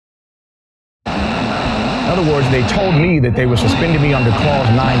other words, they told me that they were suspending me under clause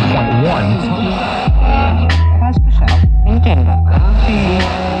 9.1.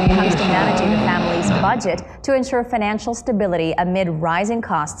 Comes to managing the family's budget to ensure financial stability amid rising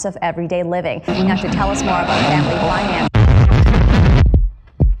costs of everyday living. Now, to tell us more about family finance.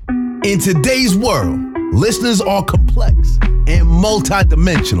 In today's world, listeners are complex and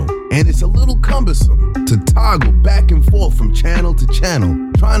multidimensional, and it's a little cumbersome to toggle back and forth from channel to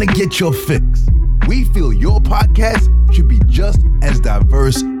channel trying to get your fix. We feel your podcast should be just as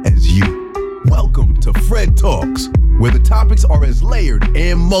diverse as you. Welcome to Fred Talks, where the topics are as layered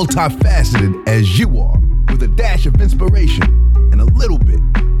and multifaceted as you are, with a dash of inspiration and a little bit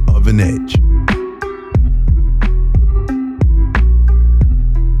of an edge.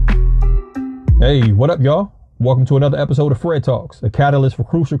 Hey, what up, y'all? Welcome to another episode of Fred Talks, a catalyst for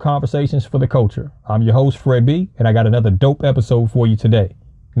crucial conversations for the culture. I'm your host, Fred B., and I got another dope episode for you today.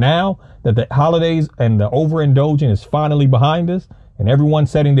 Now that the holidays and the overindulgence is finally behind us, and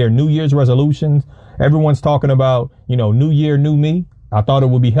everyone's setting their New Year's resolutions, everyone's talking about, New Year, new me, I thought it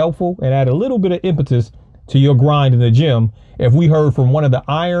would be helpful and add a little bit of impetus to your grind in the gym if we heard from one of the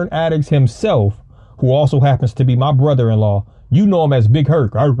iron addicts himself, who also happens to be my brother-in-law. You know him as Big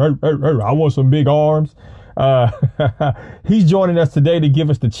Herc. I want some big arms. He's joining us today to give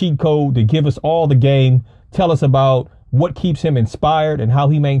us the cheat code, to give us all the game, tell us about what keeps him inspired and how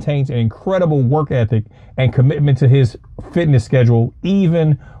he maintains an incredible work ethic and commitment to his fitness schedule,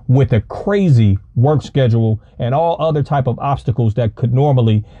 even with a crazy work schedule and all other type of obstacles that could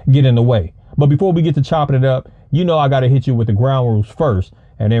normally get in the way. But before we get to chopping it up, I got to hit you with the ground rules first.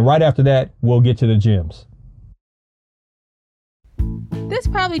 And then right after that, we'll get to the gyms. This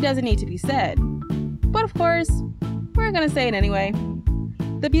probably doesn't need to be said, but of course, we're going to say it anyway.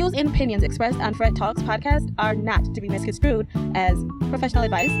 The views and opinions expressed on Fred Talks podcast are not to be misconstrued as professional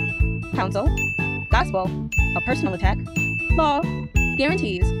advice, counsel, gospel, a personal attack, law,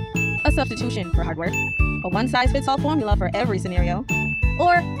 guarantees, a substitution for hard work, a one-size-fits-all formula for every scenario,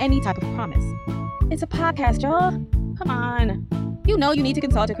 or any type of promise. It's a podcast, y'all. Come on. You know you need to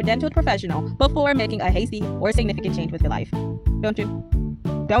consult a credentialed professional before making a hasty or significant change with your life. Don't you?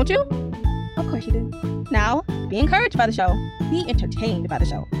 Don't you? Of course you do. Now, be encouraged by the show. Be entertained by the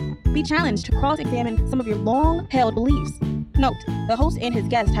show. Be challenged to cross-examine some of your long-held beliefs. Note, the host and his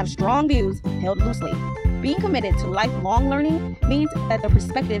guests have strong views held loosely. Being committed to lifelong learning means that their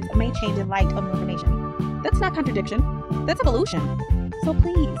perspectives may change in light of new information. That's not contradiction. That's evolution. So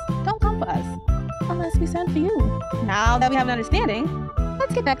please, don't come for us unless we send for you. Now that we have an understanding,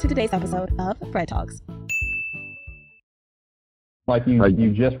 let's get back to today's episode of Fred Talks. Like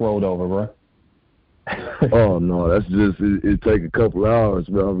you just rolled over, bro. Oh no, that's just it take a couple hours,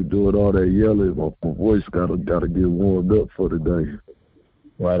 man. I'll be doing all that yelling. My voice gotta get warmed up for the day.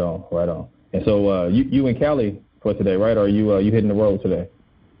 Right on. And so you in Cali for today, right? Or are you hitting the road today?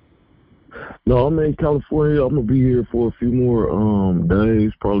 No, I'm in California. I'm gonna be here for a few more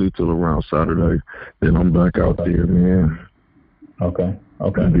days, probably till around Saturday. Then I'm back out there, man. Okay.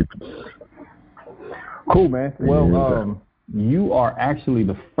 Cool, man. Well, you are actually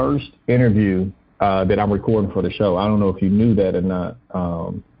the first interview that I'm recording for the show. I don't know if you knew that or not.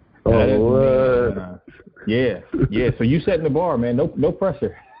 Yeah. So you setting the bar, man. No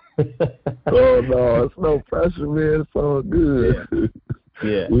pressure. Oh no, it's no pressure, man. It's all good.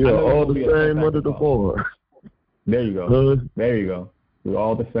 Yeah. We are all the same under the bar. There you go. There you go. We're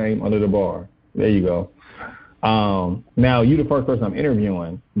all the same under the bar. There you go. Now you're the first person I'm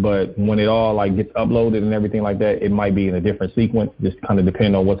interviewing, but when it all gets uploaded and everything like that, it might be in a different sequence, just kind of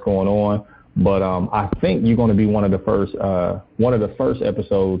depending on what's going on. But I think you're going to be one of the first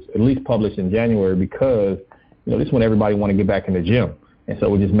episodes, at least published in January, because this is when everybody want to get back in the gym, and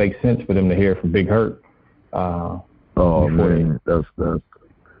so it just makes sense for them to hear from Big Herc. Oh man, that's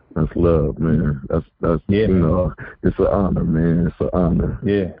love, man. That's yeah, it's an honor, man. It's an honor.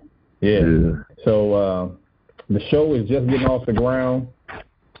 Yeah. So the show is just getting off the ground.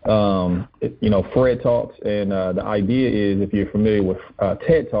 Fred Talks, and the idea is, if you're familiar with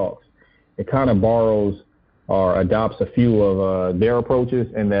TED Talks, it kind of borrows or adopts a few of their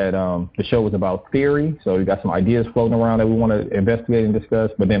approaches, and that the show is about theory. So we got some ideas floating around that we want to investigate and discuss,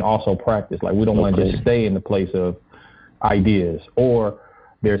 but then also practice. We don't want to just stay in the place of ideas, or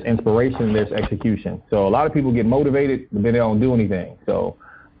there's inspiration, there's execution. So a lot of people get motivated, but then they don't do anything. So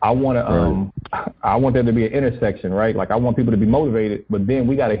I want there to be an intersection, right? I want people to be motivated, but then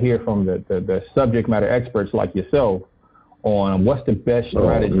we got to hear from the subject matter experts like yourself on what's the best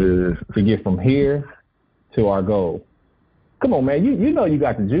strategy to get from here to our goal. Come on, man. You know you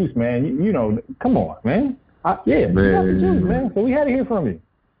got the juice, man. Come on, man. You got the juice, man. So we had to hear from you.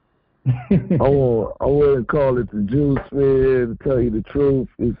 I wouldn't call it the juice, man. To tell you the truth,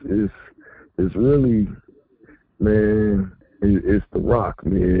 it's really, man. It's the rock,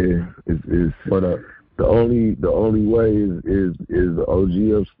 man. It's what up? The only way is the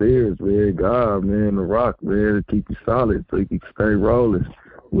OG upstairs, man. God, man, the rock, man, to keep you solid so you can stay rolling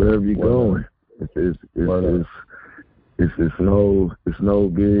wherever you're going. It's no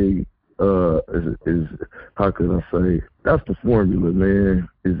big. How can I say? That's the formula, man.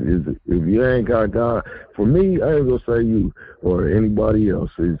 Is if you ain't got God, for me, I ain't gonna say you or anybody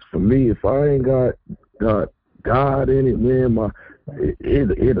else. It's for me. If I ain't got God in it, man,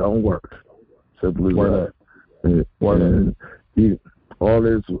 it don't work. Simple as that. And all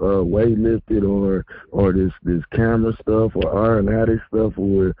this weightlifted or this camera stuff or Iron Addict stuff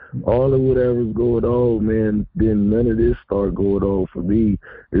or all of whatever's going on, man, then none of this start going on for me.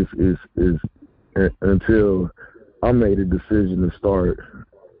 Is until I made a decision to start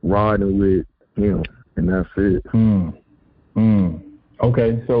riding with him, and that's it.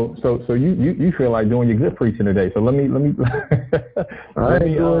 Okay, so you feel like doing your good preaching today. So let me I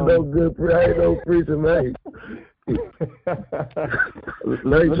ain't doing no good I ain't no preaching, man. Let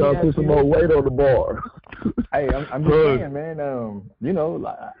me try to put some more weight on the bar. Hey, I'm just saying, man, you know,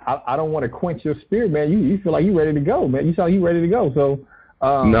 I don't want to quench your spirit, man. You feel like you ready to go, man. You sound like you ready to go. So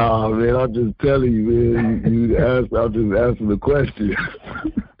nah, man, I'm just telling you, man. I'm just answering the question.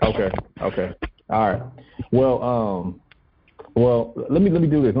 Okay. All right. Well, let me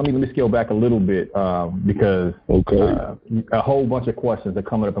do this. Let me scale back a little bit because a whole bunch of questions are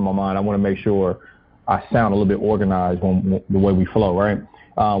coming up in my mind. I want to make sure I sound a little bit organized on the way we flow, right?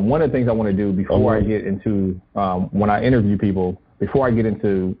 One of the things I want to do before I get into when I interview people, before I get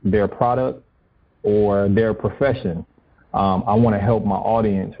into their product or their profession, I want to help my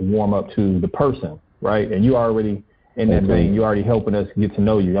audience warm up to the person, right? And you already in that vein, you're already helping us get to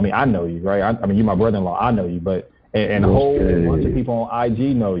know you. I mean, I know you, right? I mean, you're my brother-in-law. I know you, but and a whole bunch of people on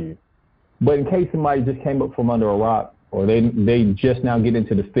IG know you. But in case somebody just came up from under a rock or they just now get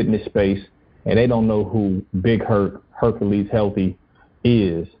into the fitness space and they don't know who Big Hercules Healthy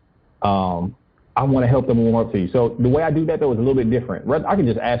is, I want to help them warm up to you. So the way I do that, though, is a little bit different. I can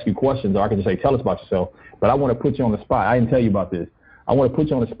just ask you questions or I can just say, tell us about yourself. But I want to put you on the spot. I didn't tell you about this. I want to put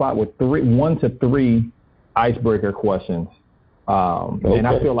you on the spot with 1 to 3 icebreaker questions. And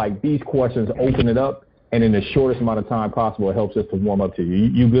I feel like these questions open it up. And in the shortest amount of time possible, it helps us to warm up to you.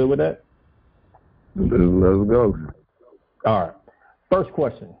 You good with that? Let's go. All right. First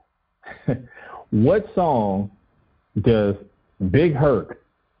question. What song does Big Herc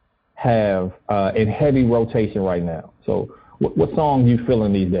have in heavy rotation right now? So what song you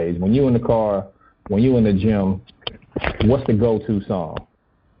feeling these days? When you in the car, when you in the gym, what's the go-to song?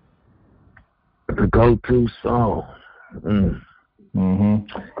 The go-to song?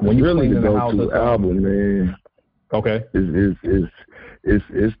 When you really the go-to album, man. Okay.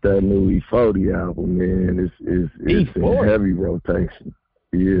 It's that new E40 album, man. It's in heavy rotation.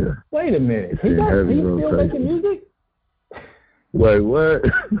 Yeah. Wait a minute. He's still making music? Wait, what?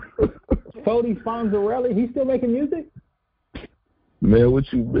 Fody Fonzarelli, he's still making music? Man,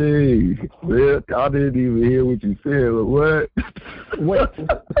 what you mean? Man, I didn't even hear what you said, but what? Wait.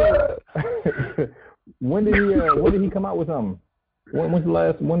 When did he come out with something? When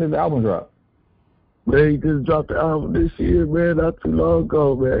did the album drop? Man, he just dropped the album this year, man, not too long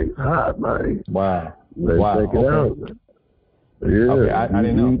ago, man. It's hot, man. Wow. Let's check it out. Yeah, okay, I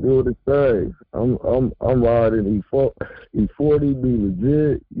didn't know. He doing his thing. I'm riding E40, be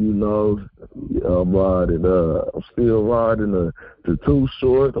legit, you know. I'm riding. I'm still riding the Too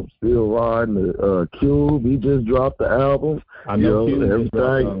Short. I'm still riding the Cube. He just dropped the album. I know Cube.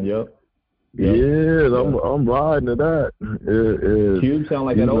 Everything. Yep. Yeah, I'm riding to that. Cube sound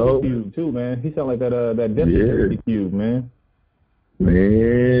like that old Cube too, man. He sound like that Dempsey Cube, man.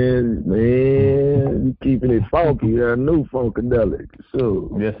 Man, you keeping it funky, that new Funkadelic. So.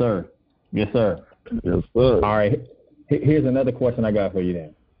 Yes, sir. Yes, sir. All right. Here's another question I got for you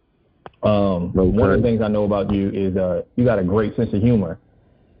then. One of the things I know about you is you got a great sense of humor.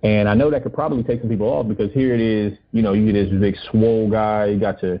 And I know that could probably take some people off because here it is, you know, you get this big swole guy, you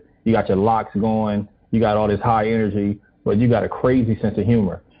got your locks going, you got all this high energy, but you got a crazy sense of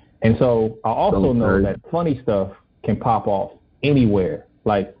humor. And so I also know that funny stuff can pop off anywhere.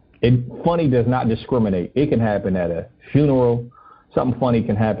 Like, funny does not discriminate. It can happen at a funeral. Something funny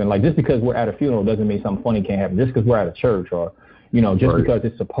can happen. Like, just because we're at a funeral doesn't mean something funny can't happen. Just because we're at a church or, you know, just because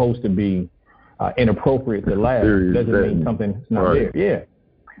it's supposed to be inappropriate to laugh doesn't mean something's not there. Yeah.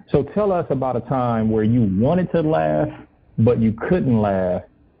 So tell us about a time where you wanted to laugh, but you couldn't laugh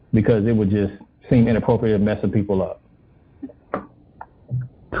because it would just seem inappropriate to mess people up.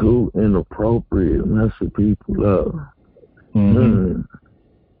 too inappropriate, messing people up. Mm-hmm.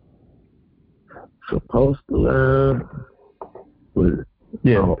 Supposed to laugh, but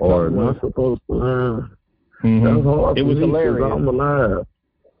or not supposed to laugh. Mm-hmm. That's hard. It was hilarious. I'm gonna laugh.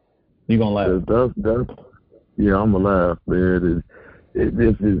 You gonna laugh? Yeah, I'm gonna laugh, man.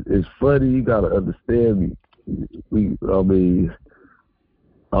 It's funny. You gotta understand me. I mean,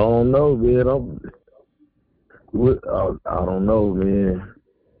 I don't know, man. I don't know, man.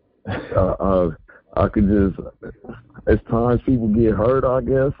 I could just. At times people get hurt, I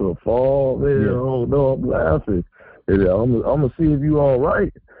guess, or fall. Man, I don't know. I'm laughing. And I'm gonna see if you all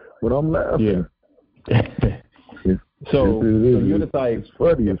right, but I'm laughing. Yeah. So you're the type. It's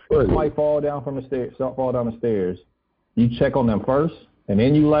funny. If somebody fall down the stairs, you check on them first, and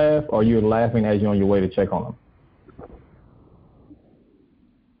then you laugh, or you're laughing as you're on your way to check on them.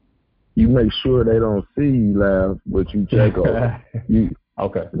 You make sure they don't see you laugh, but you check on them.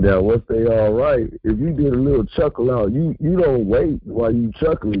 Okay. Now, once they all right, if you did a little chuckle out, you don't wait while you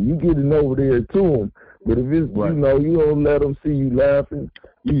chuckling. You getting over there to them. But if it's, you don't let them see you laughing.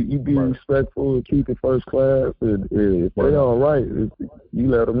 You be respectful and keep it first class. And if they all right, you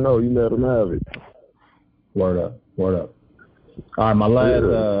let them know. You let them have it. Word up. All right, my last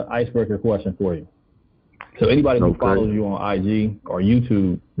icebreaker question for you. So anybody who follows you on IG or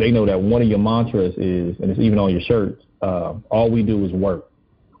YouTube, they know that one of your mantras is, and it's even on your shirt, all we do is work.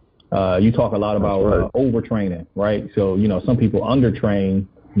 You talk a lot about overtraining, right? So, some people undertrain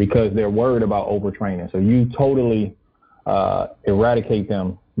because they're worried about overtraining. So you totally eradicate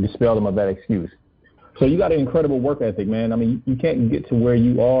them, dispel them of that excuse. So you got an incredible work ethic, man. I mean, you can't get to where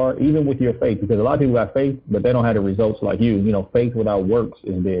you are, even with your faith, because a lot of people got faith, but they don't have the results like you. Faith without works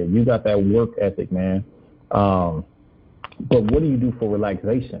is dead. You got that work ethic, man. But what do you do for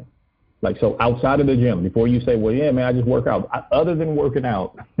relaxation? Like, so outside of the gym, before you say, well, yeah, man, I just work out. Other than working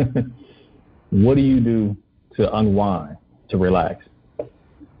out, what do you do to unwind, to relax?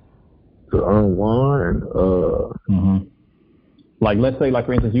 To unwind? Like, let's say, like,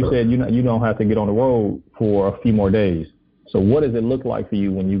 for instance, you said you don't have to get on the road for a few more days. So what does it look like for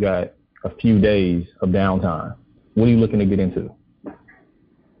you when you got a few days of downtime? What are you looking to get into?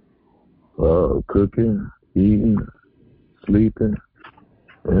 Cooking, eating, sleeping,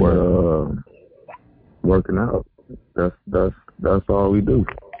 and working out. That's all we do.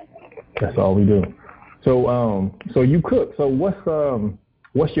 That's all we do. So so you cook. So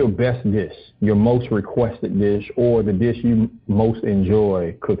what's your best dish, your most requested dish, or the dish you most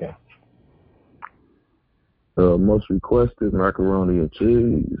enjoy cooking? Most requested macaroni and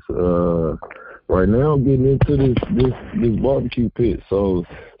cheese. Right now I'm getting into this barbecue pit, so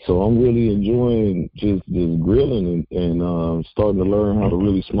I'm really enjoying just grilling and starting to learn how to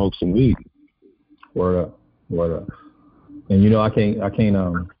really smoke some meat. Word up. And I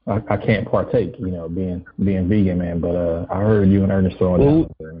can't partake, being vegan, man. But I heard you and Ernest throwing down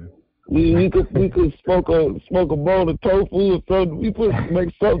there. We could smoke a bowl of tofu or something. We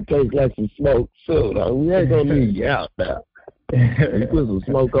make something taste like some smoke. So we ain't gonna leave you out now. We put some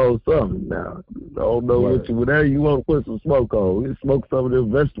smoke on something now. I don't know whatever you want to put some smoke on. We smoke some of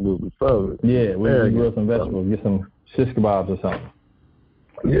them vegetables or something. Yeah, we grill some vegetables. Get some shish kebabs or something.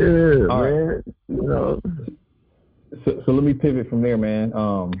 Yeah, all man. Right. So let me pivot from there, man.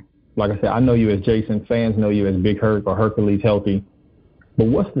 Like I said, I know you as Jason. Fans know you as Big Herc or Hercules Healthy. But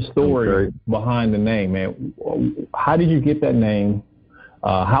what's the story behind the name, man? How did you get that name?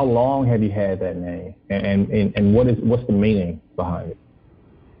 How long have you had that name? And what's the meaning behind it?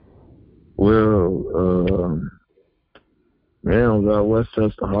 Well, man, I was at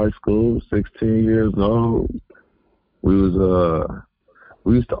Westchester High School, 16 years old.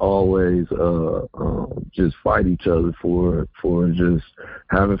 We used to always just fight each other for just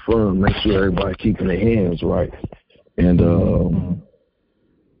having fun, make sure everybody keeping their hands right. And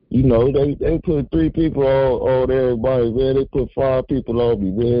they put 3 people on everybody, man. They put 5 people on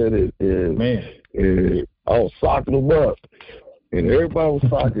me, man. And I was socking them up. And everybody was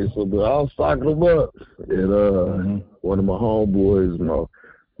socking, so I was socking them up. And one of my homeboys,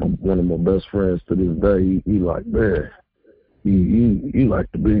 one of my best friends to this day, he like, man, you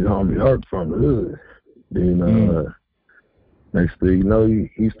like the big homie Herc from the hood. Then next thing you know,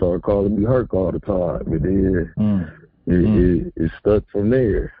 he started calling me Herc all the time. And then it stuck from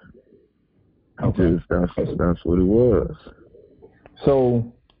there. Okay. That's what it was.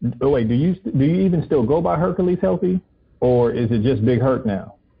 So, wait, do you even still go by Hercules Healthy, or is it just Big Herc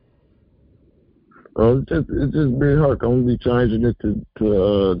now? It's just Big Herc. I'm gonna be changing it to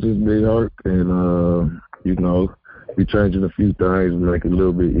just Big Herc, and be changing a few things and make it a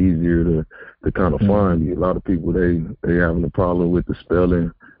little bit easier to kind of find you. A lot of people, they having a problem with the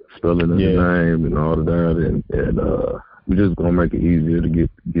spelling of the name and all of that, and we're just gonna make it easier to get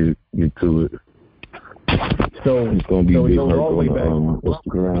to it. So it's gonna be it goes all the way back.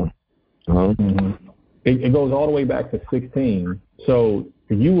 Instagram. Mm-hmm. It goes all the way back to 16. So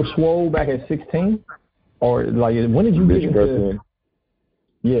you were swole back at 16, or like when did you get into?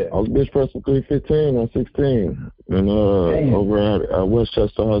 Yeah, I was bench pressing 315 on 16, and over at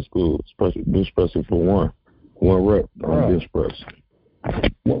Westchester High School, bench pressing for one rep on bench press.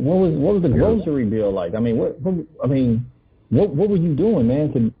 What was the grocery bill like? I mean, what were you doing,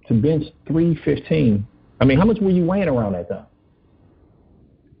 man, to bench 315? I mean, how much were you weighing around that time?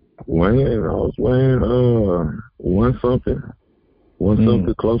 I was weighing one something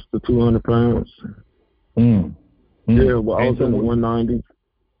close to 200 pounds. Yeah, well, I was in the 190.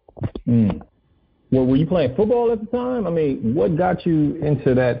 Well, were you playing football at the time? I mean, what got you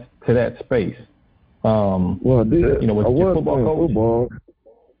into that space? Well, I did. Was I was playing football.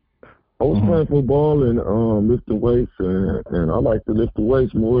 I was playing football and lifting weights, and I like to lift the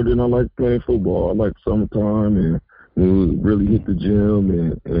weights more than I like playing football. I like summertime, and we really hit the gym,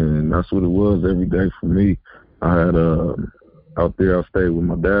 and that's what it was every day for me. I had out there, I stayed with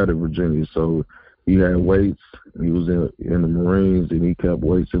my dad in Virginia, so he had weights. He was in the Marines, and he kept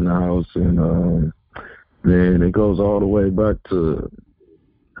weights in the house. And then it goes all the way back to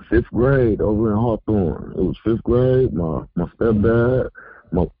 5th grade over in Hawthorne. It was 5th grade. My stepdad,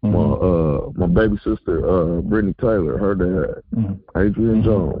 my baby sister, Brittany Taylor, her dad, Adrian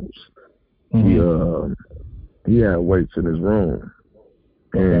Jones. He had weights in his room.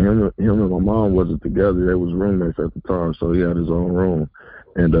 And him and my mom wasn't together. They was roommates at the time, so he had his own room.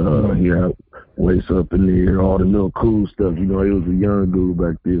 And he had weights up in there, all the little cool stuff. You know, he was a young dude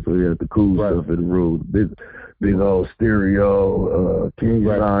back then, so he had the cool stuff in the room. Big old stereo,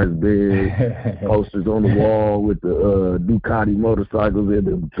 king-size bed, posters on the wall with the Ducati motorcycles and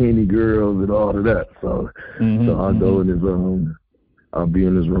the bikini girls and all of that. So I go in his I'll be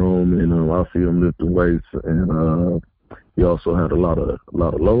in his room and I'll see him lifting weights. And he also had a lot of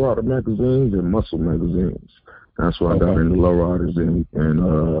lowrider magazines and muscle magazines. That's why I got into lowriders and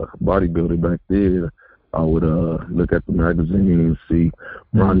bodybuilding back then. I would look at the magazine and see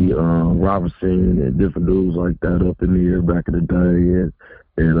Ronnie Robertson and different dudes like that up in the air back in the day.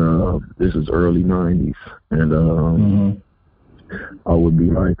 And this is early 90s. And I would be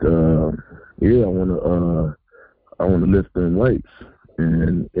like, I want to lift them weights.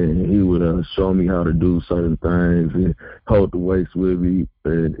 And he would show me how to do certain things and hold the weights with me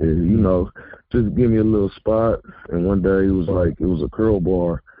and you know, just give me a little spot. And one day it was a curl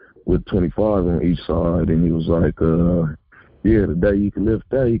bar with 25 on each side, and he was like, the day you can lift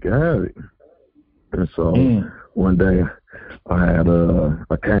that, you can have it. And so one day I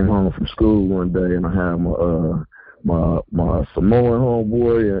came home from school one day, and I had my Samoan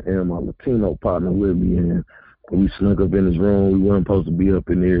homeboy and my Latino partner with me, and we snuck up in his room. We weren't supposed to be up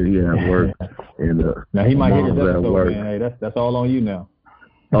in there. He had work. And now he might hear this episode, man. Hey, that's all on you now.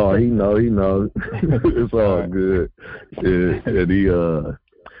 Oh, he knows. It's all good. And he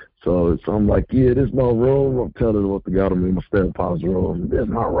so I'm like, this is my room. I'm telling him what the got him in my stepfather's room. This is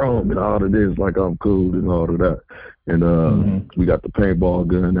my room and all of this, like I'm cool and all of that. And we got the paintball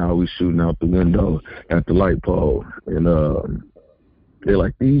gun now. We shooting out the window at the light pole. And they're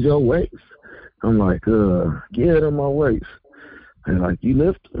like, these your weights? I'm like, they're my weights. And like, you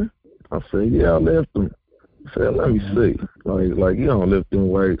lift them? I said, yeah, I lift them. I said, let me see. Like you don't lift them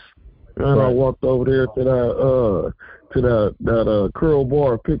weights. And I walked over there to that curl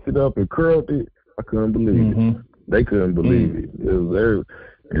bar, picked it up and curled it. I couldn't believe it. They couldn't believe it. It was there.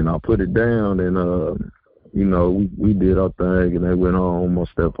 And I put it down, and you know, we did our thing, and they went home. My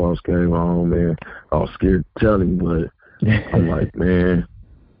stepfathers came home, and I was scared to tell him, but I'm like, man,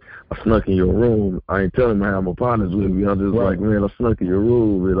 I snuck in your room. I ain't telling him I have my partners with me. I'm just like, man, I snuck in your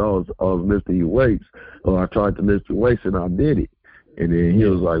room, and I was lifting your weights. Or I tried to lift your weights, and I did it. And then he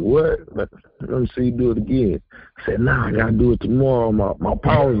was like, what? Let me see you do it again. I said, nah, I got to do it tomorrow. My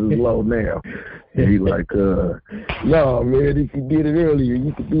powers is low now. And he like, no, man, if you did it earlier,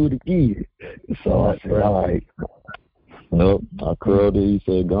 you could do it again. So I said, all right. Nope, I curled it. He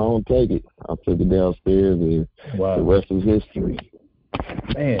said, go on, take it. I took it downstairs, and the rest is history.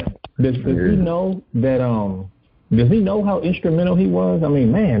 Man, does he know that, does he know how instrumental he was? I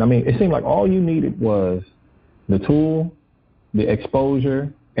mean, it seemed like all you needed was the tool, the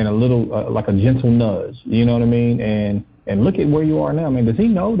exposure, and a little, like a gentle nudge. You know what I mean? And look at where you are now. I mean, does he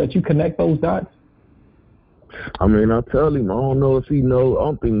know that you connect those dots? I mean, I tell him, I don't know if he knows. I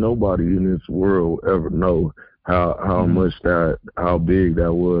don't think nobody in this world will ever know how much how big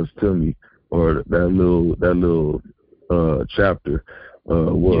that was to me, or that little chapter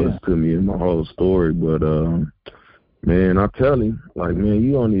was to me in my whole story. But man, I tell him, like, man,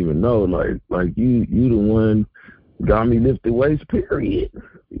 you don't even know, like you the one got me lifted weights, period.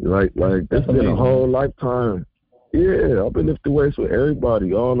 Like that's been a whole lifetime. Yeah, I've been lifting weights with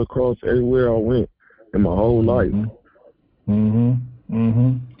everybody all across everywhere I went in my whole life.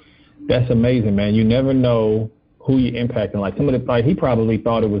 That's amazing, man. You never know who you're impacting. Like somebody, like he probably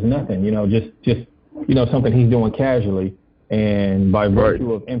thought it was nothing, just something he's doing casually, and by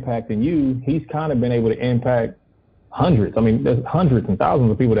virtue of impacting you, he's kind of been able to impact hundreds. I mean, there's hundreds and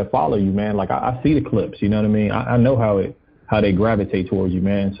thousands of people that follow you, man. Like I see the clips, you know what I mean? I know how they gravitate towards you,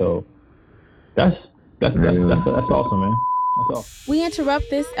 man. So that's awesome, man. That's awesome. We interrupt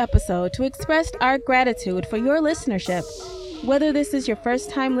this episode to express our gratitude for your listenership. Whether this is your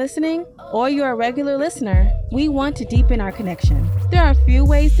first time listening or you're a regular listener, we want to deepen our connection. There are a few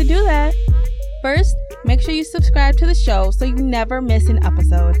ways to do that. First, make sure you subscribe to the show so you never miss an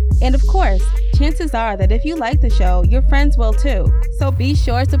episode. And of course, chances are that if you like the show, your friends will too. So be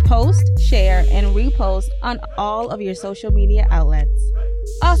sure to post, share, and repost on all of your social media outlets.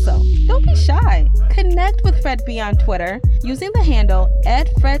 Also, don't be shy. Connect with Fred B on Twitter using the handle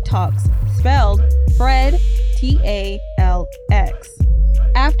 @FredTalks, spelled Fred TALX.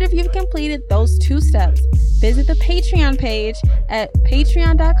 After you've completed those 2 steps, visit the Patreon page at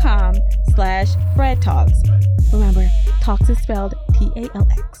patreon.com/FredTalks. Remember, Talks is spelled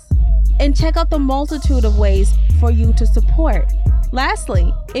TALX. And check out the multitude of ways for you to support.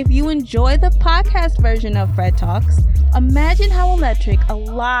 Lastly, if you enjoy the podcast version of Fred Talks, imagine how electric a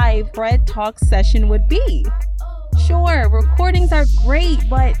live Fred Talks session would be. Sure, recordings are great,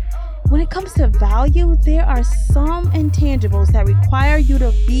 but when it comes to value, there are some intangibles that require you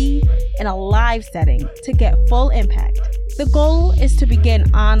to be in a live setting to get full impact. The goal is to begin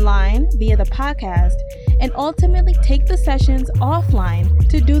online via the podcast and ultimately take the sessions offline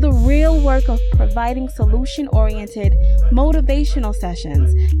to do the real work of providing solution-oriented, motivational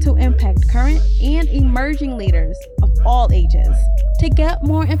sessions to impact current and emerging leaders of all ages. To get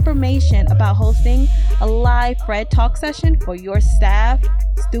more information about hosting a live Fred Talk session for your staff,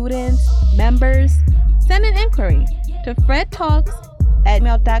 students, members, send an inquiry to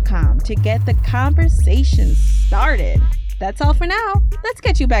fredtalks@mail.com to get the conversation started. That's all for now. Let's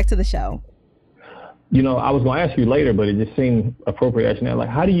get you back to the show. I was going to ask you later, but it just seemed appropriate now. Like,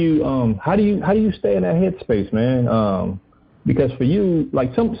 how do you stay in that headspace, man? Because for you,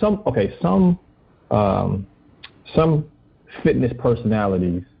 like some fitness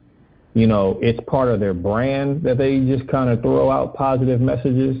personalities, it's part of their brand that they just kind of throw out positive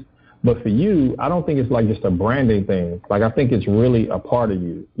messages. But for you, I don't think it's like just a branding thing. Like, I think it's really a part of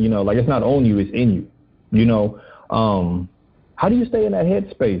you. Like it's not on you, it's in you. How do you stay in that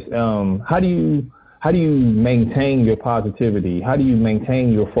headspace? How do you maintain your positivity? How do you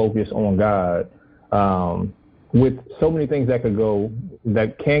maintain your focus on God with so many things that can go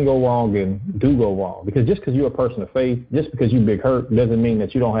wrong and do go wrong? Because just because you're a person of faith, just because you've been hurt, doesn't mean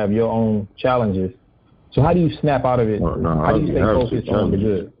that you don't have your own challenges. So how do you snap out of it? How do you stay focused on the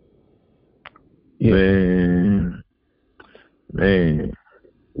good? Yeah. Man,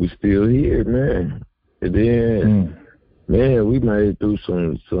 we still here, man. And then, man, we made it through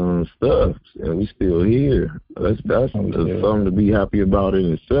some stuff, and we still here. That's something to be happy about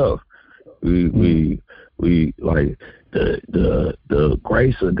in itself. We like the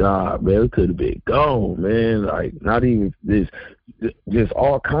grace of God, man. It could have been gone, man. Like not even this, just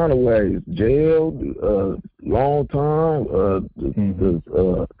all kind of ways. Jail, long time.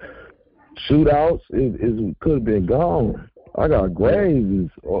 The shootouts, it could have been gone. I got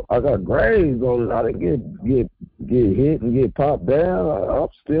grades on it. I didn't get hit and get popped down. I'm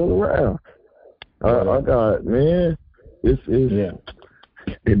still around. I got, man. It's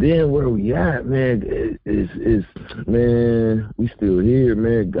And then where we at, man, is man, we still here,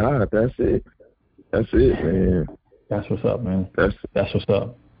 man. God, that's it, man. That's what's up, man. That's what's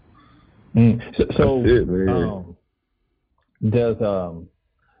up. So that's it, man.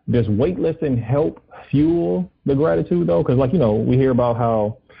 Does weightlifting help fuel the gratitude though? Because we hear about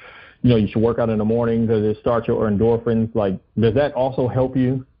how you should work out in the morning because it starts your endorphins. Like, does that also help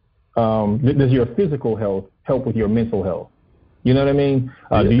you? Does your physical health help with your mental health? You know what I mean?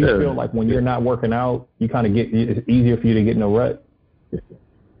 Do you feel like when you're not working out, you kind of it's easier for you to get in a rut?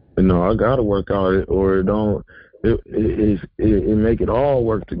 No, I gotta work out or it don't. It make it all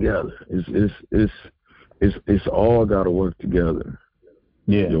work together. It's all gotta work together.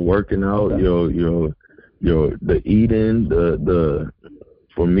 Yeah, you're working out, the eating, the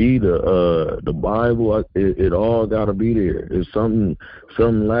for me, the Bible, it all got to be there. If something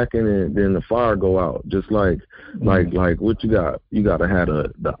lacking, and then the fire go out. Just like what you got. You got to have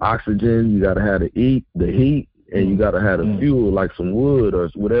the oxygen. You got to have the heat, and you got to have the fuel, like some wood or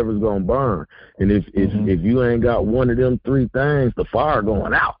whatever's gonna burn. And if you ain't got one of them three things, the fire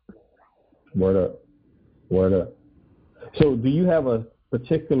going out. Word up. So, do you have a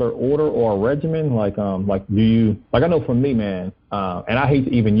particular order or a regimen? Like do you, like, I know for me, man, and I hate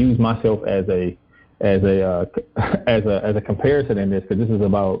to even use myself as a comparison in this, because this is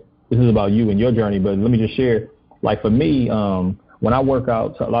about you and your journey. But let me just share. Like for me, when I work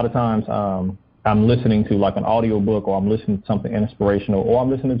out, so a lot of times I'm listening to like an audio book, or I'm listening to something inspirational, or I'm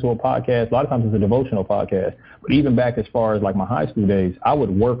listening to a podcast. A lot of times it's a devotional podcast. But even back as far as like my high school days, I would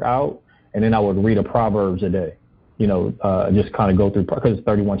work out and then I would read a Proverbs a day. You know, just kind of go through, because it's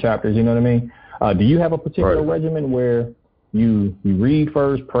 31 chapters, you know what I mean? Do you have a particular regimen where you read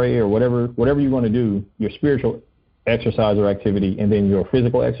first, pray, or whatever you're going to do, your spiritual exercise or activity, and then your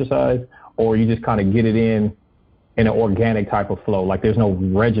physical exercise, or you just kind of get it in an organic type of flow? Like there's no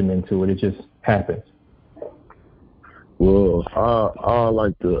regimen to it, it just happens. Well, I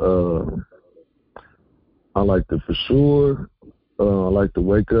like to for sure. I like to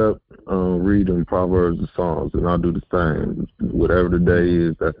wake up, reading Proverbs and Psalms, and I'll do the same. Whatever the day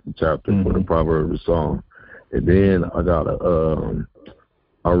is, that's the chapter for the Proverbs and Psalm. And then I gotta,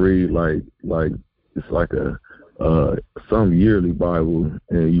 I read like it's like some yearly Bible,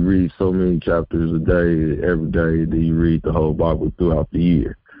 and you read so many chapters a day, every day, that you read the whole Bible throughout the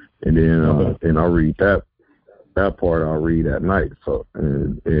year. And then, and I read that part I'll read at night. So,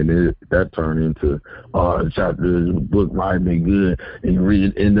 that turned into, the chapter of the book might be good, and you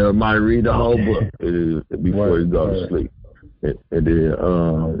read, and might read the whole book before you go to sleep. And then,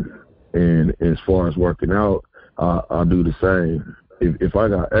 and as far as working out, I'll do the same. If I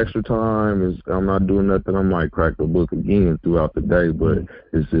got extra time, I'm not doing nothing, I might crack the book again throughout the day, but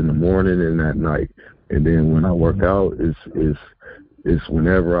it's in the morning and at night. And then when I work out, it's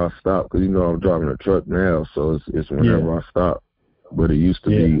whenever I stop, because, you know, I'm driving a truck now, so it's whenever I stop. But it used to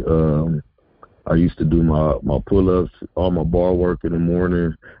be, I used to do my pull-ups, all my bar work in the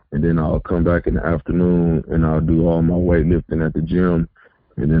morning, and then I'll come back in the afternoon, and I'll do all my weightlifting at the gym,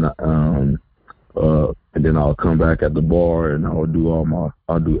 and then I'll come back at the bar, and I'll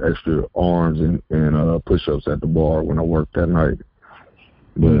do extra arms and push-ups at the bar when I work that night.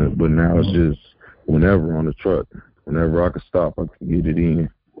 But now it's just whenever on the truck. Whenever I can stop, I can get it in.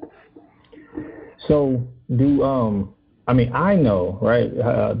 So I mean, I know, right,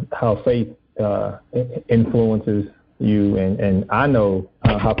 how faith influences you, and I know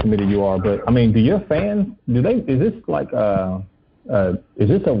how committed you are, but I mean, do your fans, is this like, is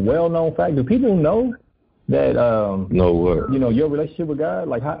this a well-known fact? Do people know that, you know, your relationship with God,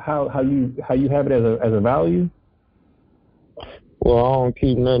 like how you have it as a value? Well, I don't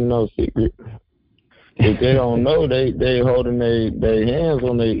keep nothing no secret. If they don't know, they holding their hands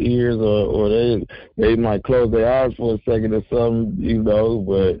on their ears, or they might close their eyes for a second or something, you know.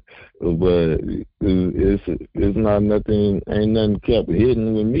 But it's not nothing. Ain't nothing kept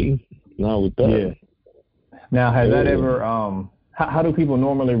hidden with me. Not with that. Yeah. Now, has that ever? How do people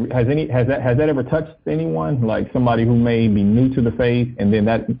normally? Has that ever touched anyone? Like somebody who may be new to the faith, and then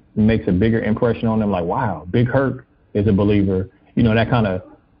that makes a bigger impression on them. Like, wow, Big Herc is a believer. You know, that kind of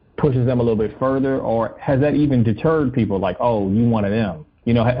pushes them a little bit further, or has that even deterred people? Like, oh, you one of them.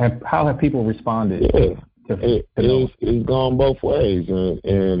 You know, how have people responded? Yeah, it's gone both ways,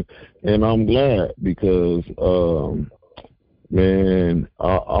 and I'm glad, because man,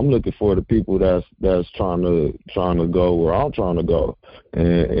 I'm looking for the people that's trying to go where I'm trying to go,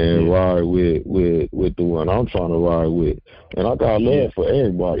 and ride with the one I'm trying to ride with. And I got love for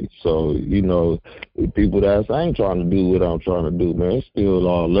everybody. So, you know, people that ain't trying to do what I'm trying to do, man, it's still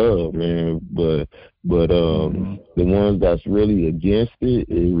all love, man. But the ones that's really against it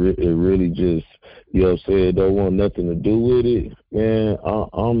really just, you know what I'm saying, don't want nothing to do with it, man.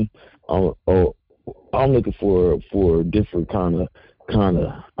 I'm looking for a different kind of.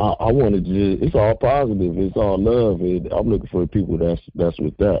 I want to just. It's all positive. It's all love. I'm looking for people that's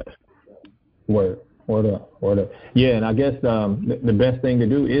with that. Word up. Yeah, and I guess the best thing to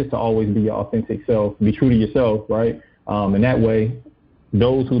do is to always be your authentic self. Be true to yourself, right? And that way,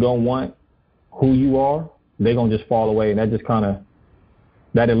 those who don't want who you are, they're gonna just fall away, and that just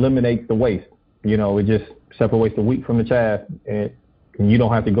that eliminates the waste. You know, it just separates the wheat from the chaff, and you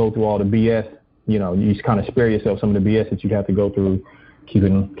don't have to go through all the BS. You know, you just kind of spare yourself some of the BS that you have to go through,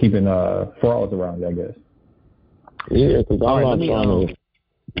 keeping frauds around you, I guess. Yeah, because I'm not trying to.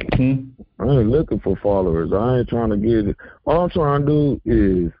 I ain't looking for followers. I ain't trying to get it. All I'm trying to do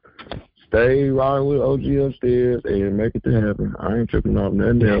is stay riding with OG upstairs and make it to happen. I ain't tripping off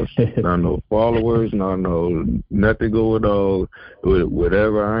nothing else. Not no followers, not no nothing going on.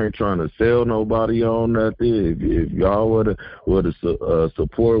 Whatever. I ain't trying to sell nobody on nothing. If y'all would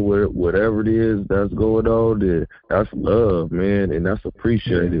support whatever it is that's going on, then that's love, man, and that's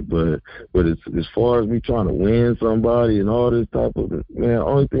appreciated. But it's, as far as me trying to win somebody and all this type of, man,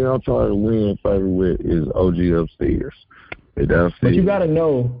 only thing I'm trying to win favor with is OG upstairs. But you got to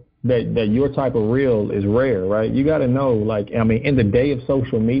know that your type of reel is rare, right? You got to know, like, I mean, in the day of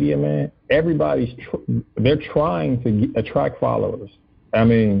social media, man, everybody's they're trying to attract followers. I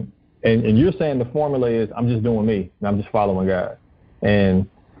mean, and you're saying the formula is I'm just doing me and I'm just following God. And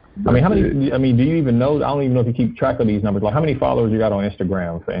I mean, how many? I mean, do you even know? I don't even know if you keep track of these numbers. Like, how many followers you got on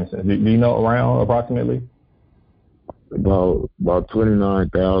Instagram, for instance? Do you know around approximately? About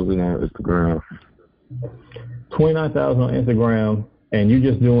 29,000 on Instagram. 29,000 on Instagram. And you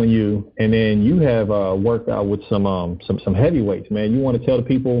just doing you, and then you have worked out with some heavyweights, man. You want to tell the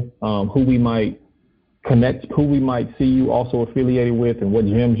people who we might connect, who we might see you also affiliated with, and what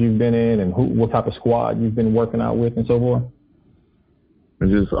gyms you've been in, and what type of squad you've been working out with, and so forth.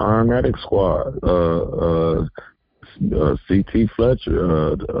 Just Ironmatic squad, CT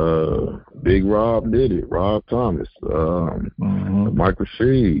Fletcher, Big Rob did it, Rob Thomas, Mike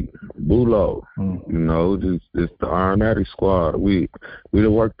Rashid, Bulo, you know, just the Ironmatic squad. We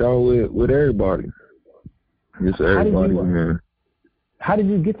done worked out with everybody. Just everybody, man. How did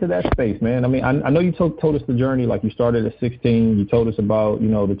you get to that space, man? I mean, I know you told us the journey, like you started at 16. You told us about, you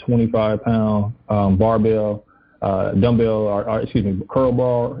know, the 25-pound barbell, dumbbell, or excuse me, curl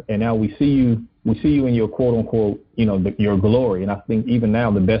bar, and now we see you in your quote unquote, you know, your glory. And I think even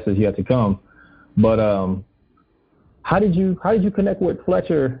now the best is yet to come. But how did you connect with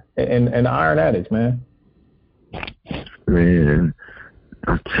Fletcher and the Iron Addicts, man? Man,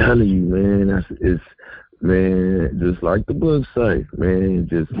 I'm telling you, man, man, just like the book say, man,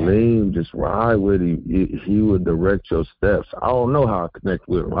 just lean, just ride with him. He would direct your steps. I don't know how I connect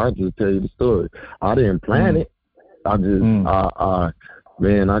with him. I just tell you the story. I didn't plan it. I just,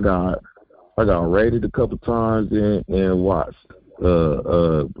 man, I got raided a couple times and watched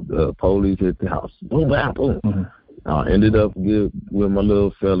police hit the house. Boom, bam, boom. I ended up with my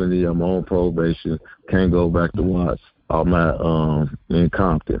little felony. I'm on probation. Can't go back to Watts. I'm at in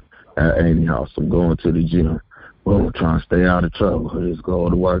Compton at Annie House. I'm going to the gym. Well, I'm trying to stay out of trouble. Just go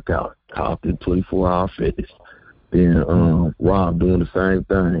to work out. Compton 24-hour fitness. Then Rob doing the same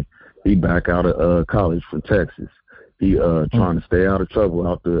thing. He back out of college from Texas. He trying to stay out of trouble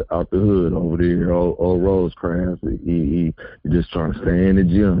out the hood over there, old Rosecrans. He just trying to stay in the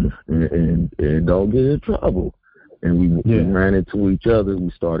gym and don't get in trouble. And we ran into each other.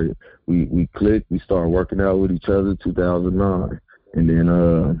 We clicked. We started working out with each other in 2009. And then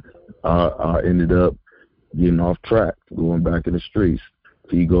I ended up getting off track, going back in the streets.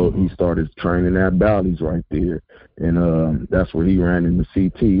 He started training at Bally's right there, and that's where he ran into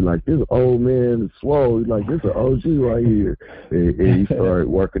CT. Like, this old man is swole. He's like, this is an OG right here. And he started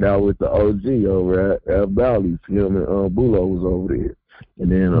working out with the OG over at Bally's. Him and Bulo was over there. And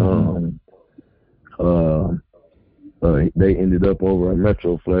then they ended up over at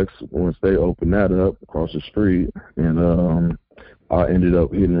Metroflex once they opened that up across the street. And I ended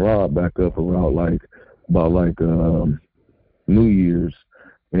up hitting Rob back up about New Year's.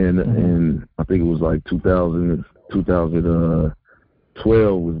 And I think it was like 2012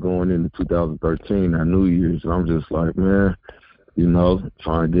 was going into 2013 at New Year's. And I'm just like, man, you know,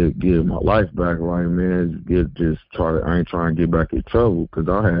 trying to get my life back right, man. I ain't trying to get back in trouble, because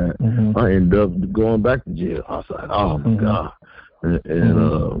I ended up going back to jail. I was like, oh my God.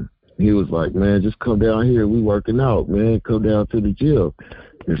 And he was like, man, just come down here. We working out, man. Come down to the gym.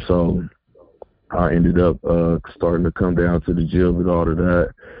 And so I ended up starting to come down to the gym and all of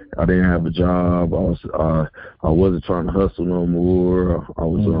that. I didn't have a job. I wasn't trying to hustle no more. I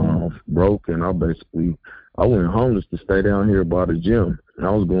was broke, and I went homeless to stay down here by the gym. And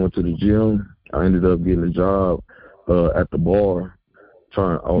I was going to the gym. I ended up getting a job at the bar.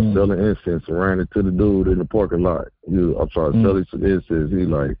 I was selling incense and ran into the dude in the parking lot. I tried to sell him some incense. He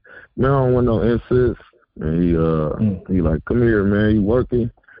like, man, I don't want no incense. And he like, come here, man. You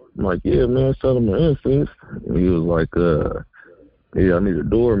working? I'm like, yeah, man, sell him an incense. And he was like, yeah, I need a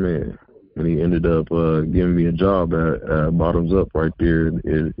doorman. And he ended up giving me a job at Bottoms Up right there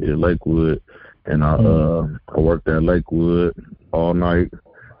in Lakewood. And I worked at Lakewood all night,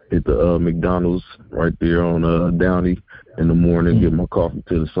 hit the McDonald's right there on Downey in the morning, get my coffee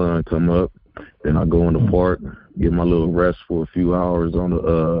till the sun come up. then I go in the park, get my little rest for a few hours on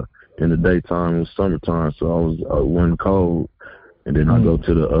the in the daytime. It was summertime, so I wasn't cold, and then I go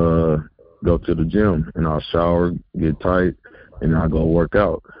to the gym, and I shower, get tight, and I go work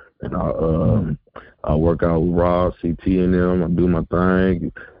out, and I work out with Rob, CT, and them. I do my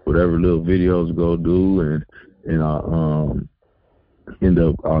thing, whatever little videos go do, and I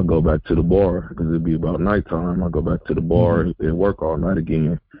I'll go back to the bar because it'd be about nighttime. I go back to the bar and work all night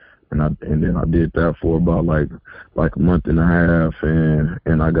again, and then I did that for about like a month and a half,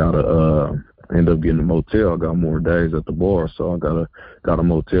 and I gotta end up getting a motel. I got more days at the bar, so I got a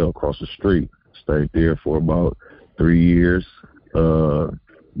motel across the street. Stayed there for about 3 years,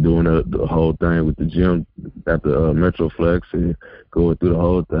 doing the whole thing with the gym at the Metroflex and going through the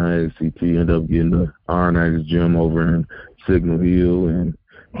whole thing. CT ended up getting the Iron Axe gym over in Signal Hill, and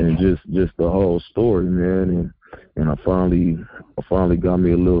just the whole story, man. And I finally got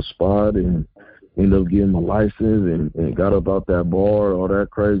me a little spot and ended up getting my license and got up out that bar, all that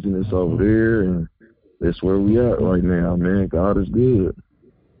craziness over there, and that's where we at right now, man. God is good,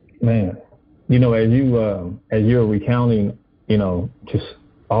 man. You know, as you're recounting, you know, just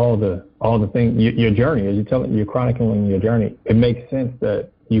all the things, your journey, as you're chronicling your journey, it makes sense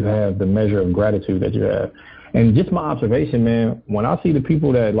that you have the measure of gratitude that you have. And just my observation, man, when I see the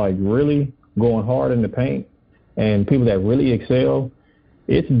people that like really going hard in the paint and people that really excel,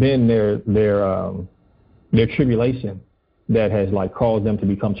 it's been their tribulation that has like caused them to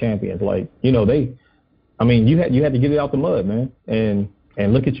become champions. Like, you know, you had to get it out the mud, man. And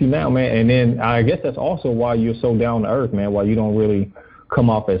look at you now, man. And then I guess that's also why you're so down to earth, man, why you don't really come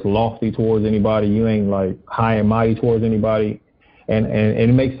off as lofty towards anybody. You ain't like high and mighty towards anybody. And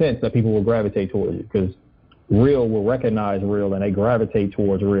it makes sense that people will gravitate towards you because real will recognize real and they gravitate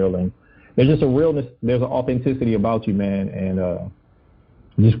towards real. And there's just a realness, there's an authenticity about you, man. And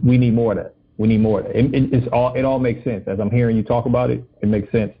we need more of that. We need more of that. It all makes sense. As I'm hearing you talk about it, it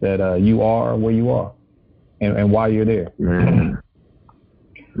makes sense that you are where you are and why you're there.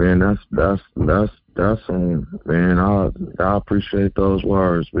 Man, that's man. I appreciate those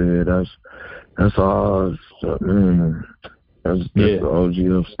words, man. That's all, man. That's the OG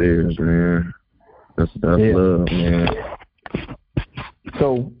upstairs, man. That's love, man.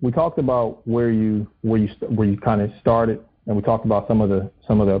 So we talked about where you kind of started, and we talked about some of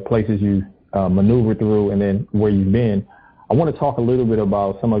the places you maneuvered through, and then where you've been. I want to talk a little bit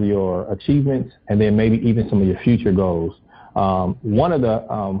about some of your achievements, and then maybe even some of your future goals. One of the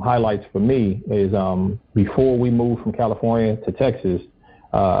highlights for me is before we moved from California to Texas,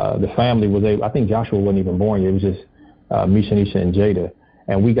 the family was able. I think Joshua wasn't even born yet. It was just Misha, Nisha, and Jada,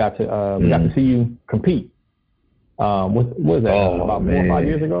 and we got to see you compete. What was that? About 4 or 5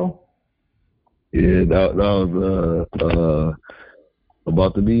 years ago? Yeah, that was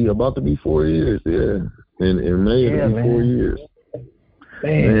about to be 4 years. Yeah, in May it'll be 4 years.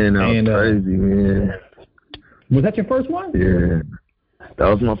 Man, that was crazy, man. Was that your first one? Yeah, that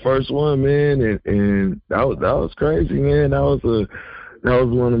was my first one, man, and that was crazy, man. That was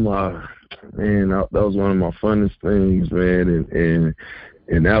one of my funnest things, man,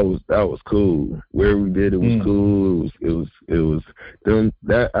 and that was cool. Where we did it was cool. It was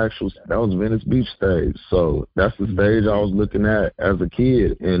that was Venice Beach stage. So that's the stage I was looking at as a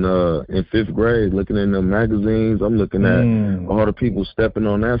kid in 5th grade, looking in the magazines. I'm looking at all the people stepping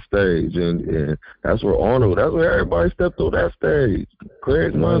on that stage, and that's where everybody stepped on that stage.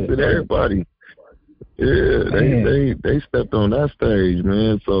 Craig Munson, everybody. Yeah, they stepped on that stage,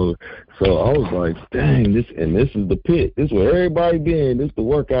 man. So I was like, dang, this is the pit. This is where everybody been. This is the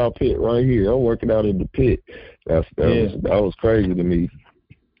workout pit right here. I'm working out in the pit. That was crazy to me.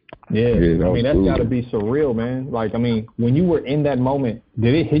 Yeah, I mean, that's got to be surreal, man. Like, I mean, when you were in that moment,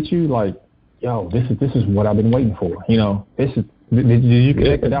 did it hit you like, yo, this is what I've been waiting for? You know, did you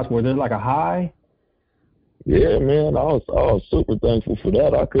connect the dots? Was there like a high? Yeah, man, I was super thankful for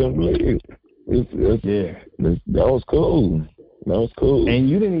that. I couldn't believe it. That was cool. That was cool. And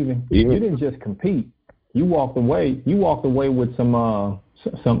you didn't just compete. You walked away with some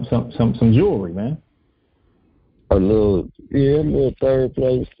jewelry, man. A little third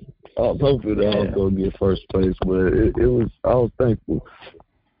place. I was hoping that I was gonna get first place, but I was thankful.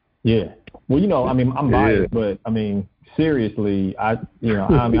 Yeah. Well, you know, I mean, I'm biased, but I mean, seriously, I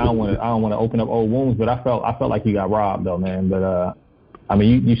don't want to open up old wounds, but I felt like you got robbed though, man. But I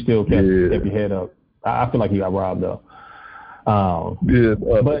mean, you still kept your head up. I feel like you got robbed though.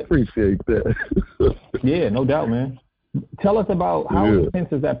 But appreciate that. Yeah, no doubt, man. Tell us about how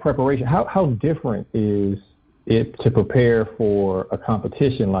intense is that preparation? How different is it to prepare for a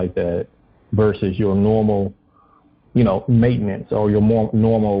competition like that versus your normal maintenance or your more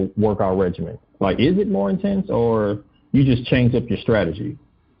normal workout regimen? Like, is it more intense, or you just change up your strategy?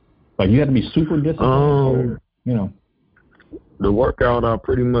 Like, you have to be super disciplined, The workout, I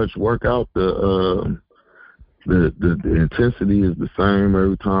pretty much work out the intensity is the same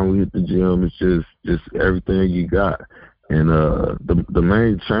every time we hit the gym. It's just everything you got. And the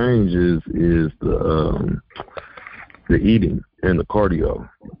main change is the eating and the cardio.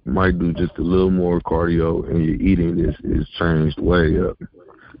 You might do just a little more cardio, and your eating is changed way up.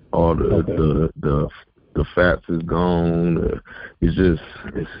 All the fats is gone. It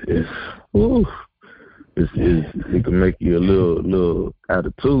can make you a little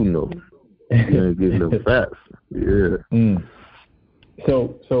attitudinal. You get a little fats. Yeah.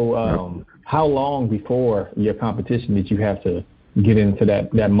 So how long before your competition did you have to get into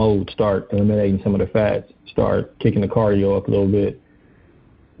that mode, start eliminating some of the fats, start kicking the cardio up a little bit,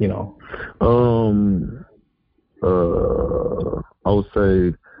 I would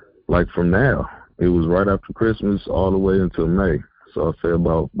say, like, from now, it was right after Christmas all the way until May. So I'd say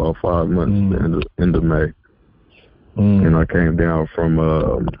about 5 months, the end of May. And I came down from,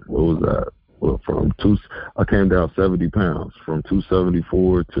 what was that? Well, I came down 70 pounds, from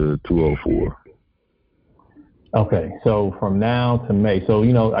 274 to 204. Okay, so from now to May. So,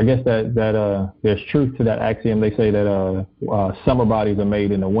 I guess that there's truth to that axiom. They say that summer bodies are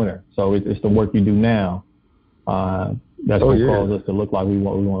made in the winter. So it's the work you do now that's what causes us to look like we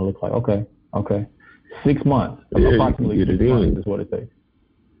want to look like. Okay. 6 months, approximately 6 months is what it takes.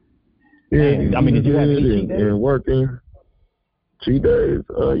 Yeah, and, did you have any cheat days? And working cheat days,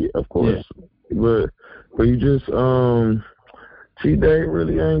 yeah, of course. Yeah. But you just cheat day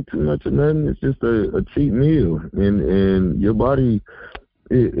really ain't too much of nothing. It's just a cheat meal, and your body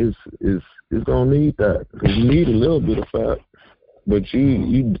is gonna need that, because you need a little bit of fat. But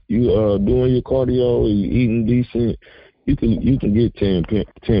you doing your cardio, and you eating decent, you can get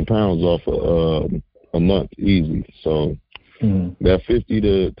 10 pounds off a month easy. So that 50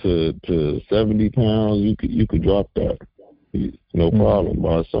 to 70 pounds, you could drop that, no problem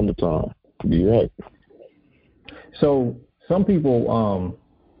by summertime. Be right. So some people,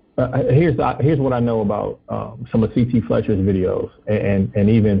 here's what I know about some of CT Fletcher's videos, and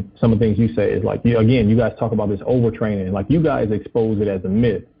even some of the things you say is like, you guys talk about this overtraining. Like, you guys expose it as a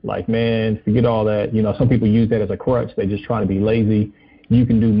myth. Like, man, forget all that. Some people use that as a crutch. They just trying to be lazy. You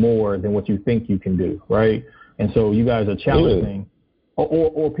can do more than what you think you can do, right? And so you guys are challenging. Yeah.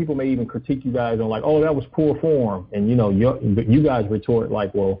 Or people may even critique you guys on like, oh, that was poor form. And, you guys retort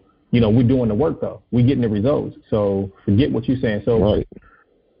like, well, we're doing the work, though. We're getting the results. So forget what you're saying. So right.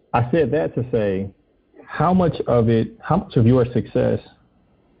 I said that to say, how much of your success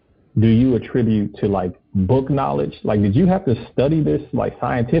do you attribute to, like, book knowledge? Like, did you have to study this, like,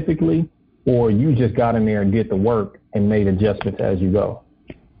 scientifically, or you just got in there and did the work and made adjustments as you go?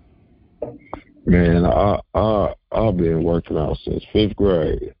 Man, I've been working out since 5th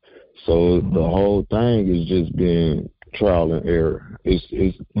grade. So the whole thing is just been trial and error. I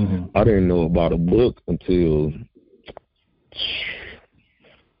didn't know about a book until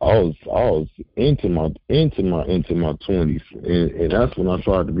I was into my 20s, and that's when I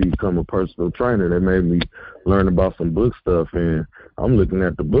tried to become a personal trainer. They made me learn about some book stuff, and I'm looking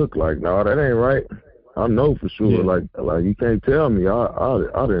at the book like, no, that ain't right. I know for sure. Yeah. Like you can't tell me.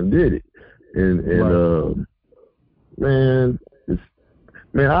 I done did it, and right.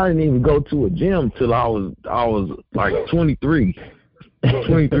 Man, I didn't even go to a gym till I was like 23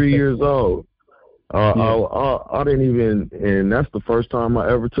 years old. I didn't even, and that's the first time I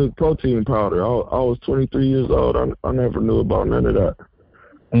ever took protein powder. I was 23 years old. I never knew about none of that.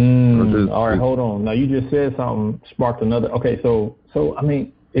 All right, hold on. Now, you just said something sparked another. Okay, so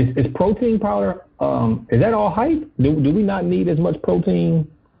is protein powder, is that all hype? Do we not need as much protein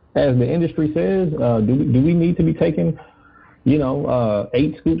as the industry says? Do we need to be taking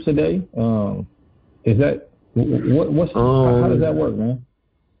 8 scoops a day? Is that how does that work, man?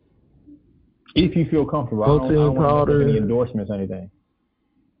 If you feel comfortable, protein I don't powder, want any endorsements or anything.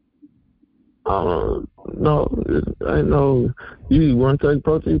 No, I know you want to take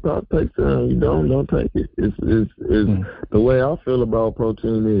protein powder, take some. You don't take it. It's the way I feel about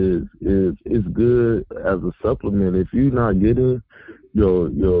protein is it's good as a supplement. If you're not getting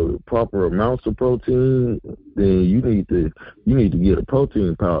your proper amounts of protein, then you need to get a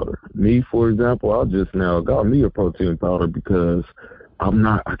protein powder. Me, for example, I just now got me a protein powder because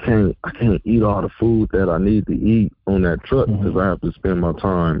I can't eat all the food that I need to eat on that truck because I have to spend my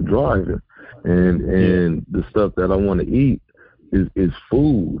time driving, and the stuff that I want to eat is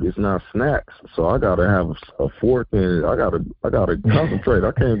food. It's not snacks. So I gotta have a fork and I gotta concentrate.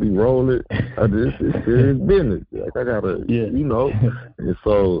 I can't be rolling. It's serious business. Like I gotta, you know. And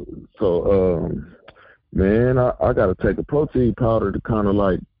so man, I gotta take a protein powder to kind of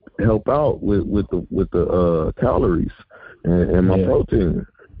like help out with the calories and my protein.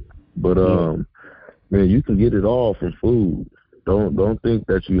 But man, you can get it all from food. Don't think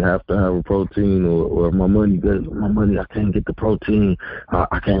that you have to have a protein or my money, I can't get the protein.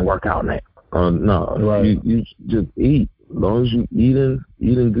 I can't work out now. No, right. You just eat. As long as you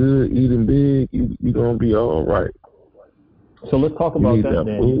eating good, eating big, you're gonna be all right. So let's talk about that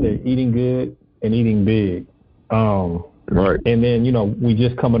then. You said eating good and eating big. Right. And then, you know, we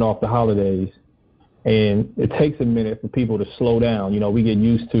just coming off the holidays, and it takes a minute for people to slow down. You know, we get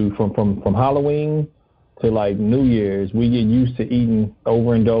used to from Halloween to like New Year's, we get used to eating,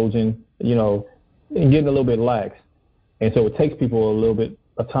 overindulging, you know, and getting a little bit lax. And so it takes people a little bit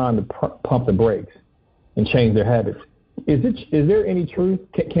of time to pump the brakes and change their habits. Is there any truth?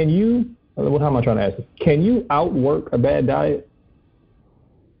 Can you, how am I trying to ask this? Can you outwork a bad diet?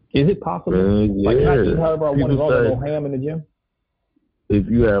 Is it possible? Yeah. Like, not just however I want to go ham in the gym? If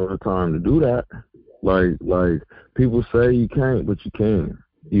you have the time to do that, like people say you can't, but you can.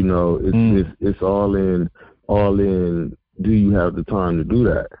 You know, it's all in. Do you have the time to do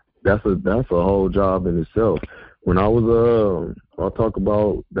that? That's a whole job in itself. When I was I'll talk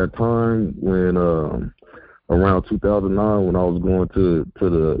about that time when around 2009 when I was going to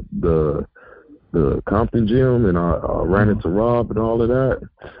the Compton gym and I ran into Rob and all of that.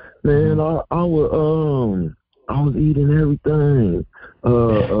 Man, I was eating everything.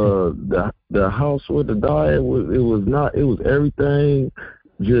 The house with the diet it was everything.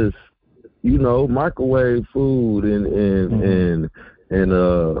 Just, you know, microwave food and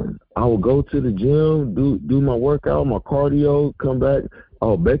I would go to the gym, do my workout, my cardio, come back,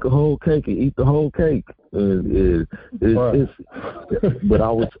 I'll bake a whole cake and eat the whole cake. And but I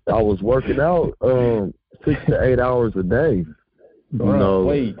was working out 6 to 8 hours a day. You know.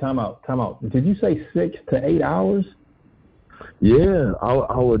 Wait, time out. Did you say 6 to 8 hours? Yeah,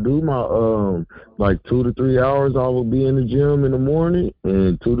 I would do my like 2 to 3 hours. I would be in the gym in the morning,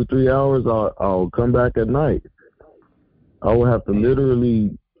 and 2 to 3 hours I'll come back at night. I would have to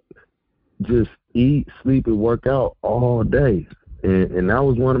literally just eat, sleep, and work out all day, and that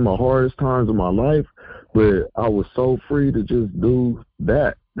was one of my hardest times of my life. But I was so free to just do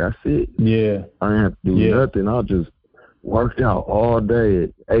that. That's it. Yeah, I didn't have to do nothing. I just worked out all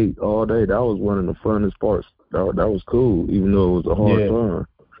day, ate all day. That was one of the funnest parts. That was cool, even though it was a hard time.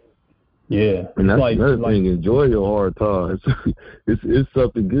 Yeah. And that's another thing. Enjoy your hard times. It's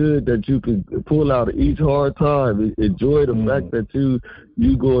something good that you can pull out of each hard time. Enjoy the fact that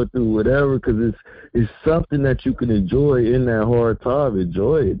you going through whatever, because it's something that you can enjoy in that hard time.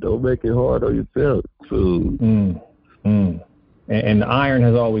 Enjoy it. Don't make it hard on yourself. So. And the iron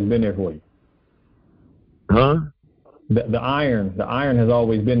has always been there for you. Huh? The iron has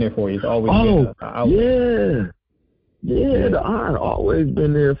always been there for you. It's always been the iron always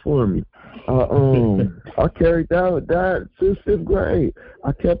been there for me. I carried that since 5th grade.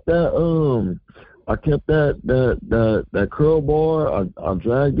 I kept that curl bar. I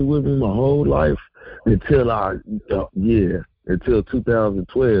dragged it with me my whole life until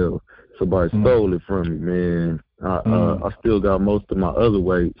 2012. Somebody stole it from me, man. I still got most of my other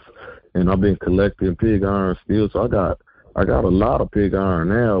weights, and I've been collecting pig iron still. So I got a lot of pig iron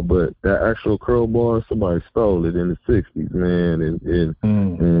now, but that actual curl bar, somebody stole it in the 60s, man.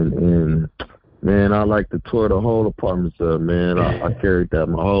 And man, I like to tore the whole apartments up, man. I carried that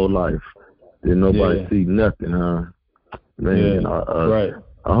my whole life. Didn't nobody see nothing, huh? Man, right.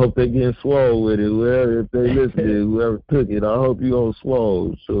 I hope they getting swole with it. Whoever, if they listened, whoever took it, I hope you all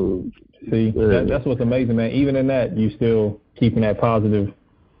swole. So see, that's what's amazing, man. Even in that, you still keeping that positive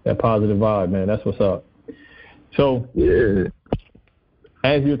vibe, man. That's what's up. So,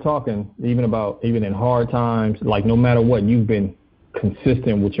 as you're talking, even in hard times, like no matter what, you've been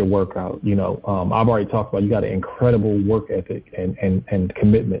consistent with your workout. You know, I've already talked about you got an incredible work ethic and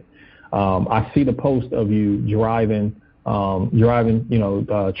commitment. I see the post of you driving,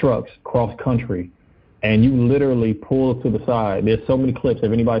 trucks cross country, and you literally pull to the side. There's so many clips,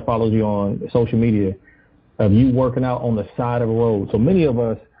 if anybody follows you on social media, of you working out on the side of the road. So many of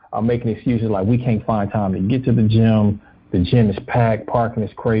us are making excuses like we can't find time to get to the gym. The gym is packed, parking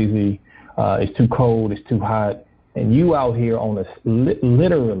is crazy, it's too cold, it's too hot. And you out here on the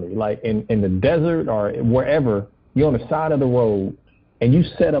literally like in the desert or wherever, you're on the side of the road and you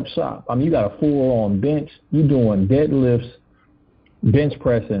set up shop. I mean, you got a full-on bench. You doing deadlifts, bench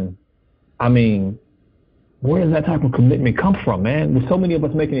pressing. I mean, where does that type of commitment come from, man? With so many of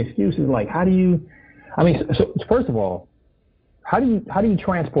us making excuses, like how do you? I mean, so first of all, how do you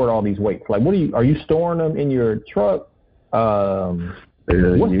transport all these weights? Like, are you storing them in your truck? I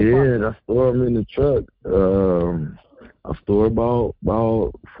store them in the truck. I store about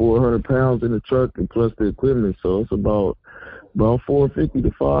 400 pounds in the truck and plus the equipment, so it's about 450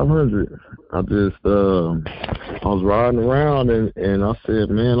 to 500. I was riding around and I said,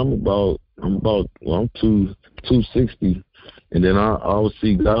 man, I'm 260, and then I would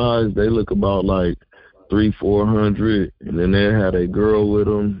see guys, they look about like 300-400, and then they had a girl with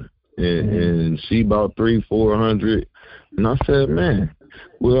them, and she about 300-400, and I said, man,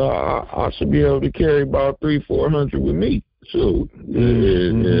 well, I should be able to carry about 300-400 with me. So,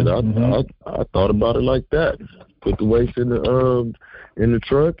 and I thought about it like that. Put the weights in the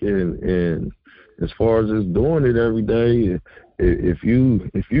truck, and as far as just doing it every day, if you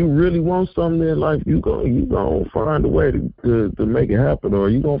really want something in life, you gonna find a way to make it happen, or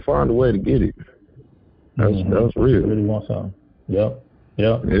you gonna find a way to get it. That's real. You really want something. Yep.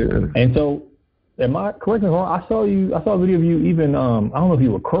 Yeah. And so, am I correct me if I'm wrong? I saw a video of you even I don't know if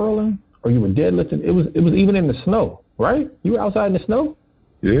you were curling or you were deadlifting. It was even in the snow, right? You were outside in the snow?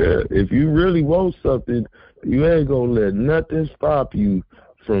 Yeah. If you really want something, you ain't gonna let nothing stop you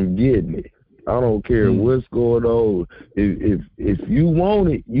from getting it. I don't care what's going on. If you want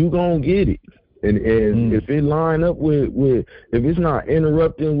it, you gonna get it. And if it line up with if it's not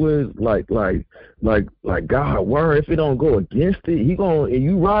interrupting with like God word, if it don't go against it, and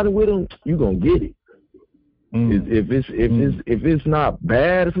you riding with him, you gonna get it. If it's not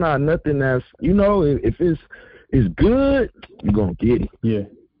bad, it's not nothing that's if it's good, you gonna get it. Yeah.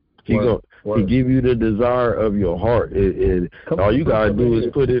 He give you the desire of your heart. All you gotta do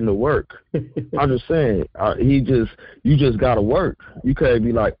is put in the work. I'm just saying, you just gotta work. You can't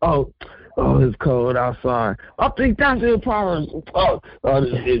be like, oh, it's cold outside. I think that's impossible.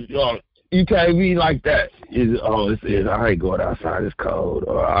 You can't be like that. I ain't going outside. It's cold.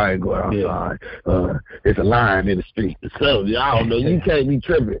 Or I ain't going outside. It's a lion in the street. So I don't know. You can't be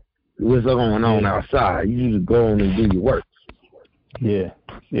tripping. What's going on outside? You just go on and do your work. Yeah.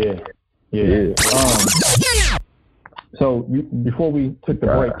 So before we took the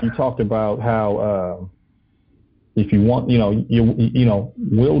break, you talked about how if you want,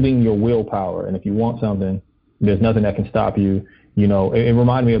 wielding your willpower, and if you want something, there's nothing that can stop you. It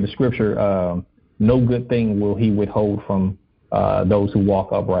reminded me of the scripture, no good thing will he withhold from those who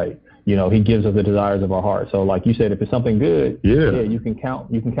walk upright. He gives us the desires of our heart. So like you said, if it's something good, you can count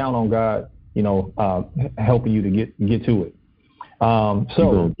on God, helping you to get to it.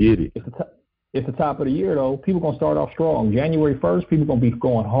 So get it. It's the top of the year, though. People going to start off strong. January 1st, people going to be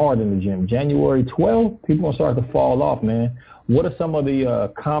going hard in the gym. January 12th, people going to start to fall off, man. What are some of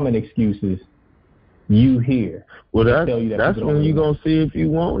the common excuses you hear? Well, that's when you're going to see if you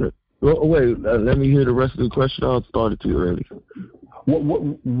want it. Well, wait, let me hear the rest of the question. I started too early.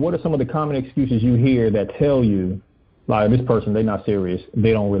 What are some of the common excuses you hear that tell you, like, this person, they're not serious,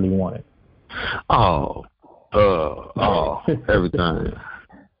 they don't really want it? Everything.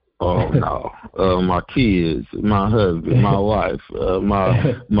 Oh no, my kids, my husband, my wife,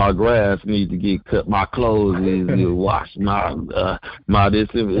 my grass need to get cut, my clothes need to get washed, my this,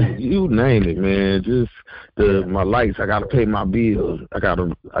 you name it, man. Just my lights, I gotta pay my bills, I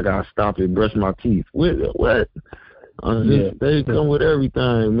gotta stop and brush my teeth. What? They come with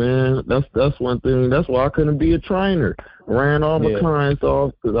everything, man. That's one thing. That's why I couldn't be a trainer. Ran all my clients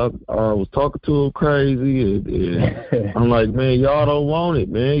off because I was talking to them crazy. And I'm like, man, y'all don't want it,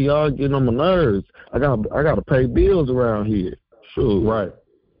 man. Y'all getting on my nerves. I got to pay bills around here. Sure.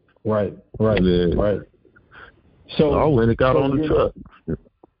 Right. So I went and got on the truck.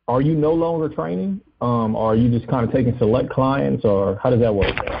 Are you no longer training? Are you just kind of taking select clients, or how does that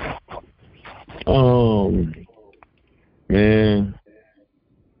work? Man,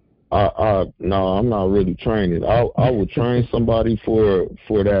 no, I'm not really training. I would train somebody for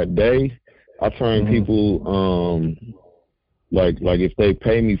that day. I train people like if they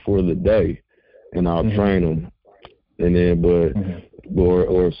pay me for the day, and I'll train them. And then,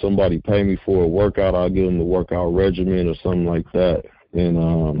 or if somebody pay me for a workout, I'll give them the workout regimen or something like that. And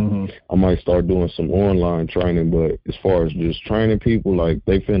I might start doing some online training. But as far as just training people, like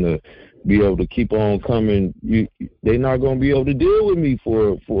they finna be able to keep on coming, they not gonna be able to deal with me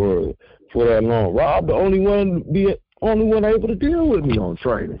for that long. Rob, the only one able to deal with me on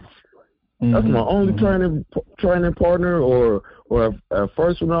training. That's my only training partner. Or at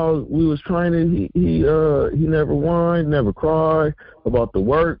first when we was training, he never whined, never cried about the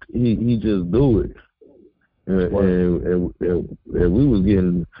work. He just do it. And we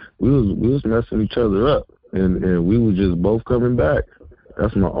was messing each other up. and we were just both coming back.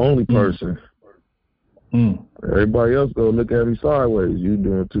 That's my only person. Everybody else go look at me sideways. You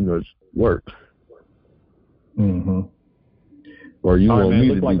doing too much work. Or you want me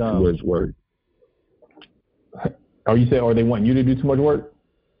to do too much work. Oh, you said, or they want you to do too much work?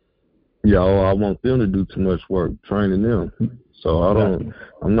 Yeah, I want them to do too much work, training them. So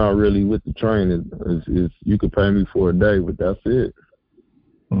I'm not really with the training. It's you can pay me for a day, but that's it.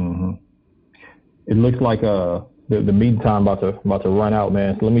 It looks like the meeting time about to run out,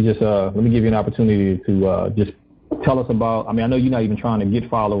 man. So let me give you an opportunity to just tell us about. I mean, I know you're not even trying to get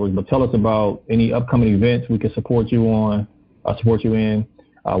followers, but tell us about any upcoming events we can support you in.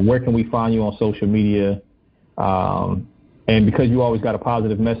 Where can we find you on social media? And because you always got a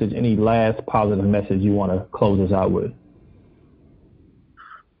positive message, any last positive message you want to close us out with?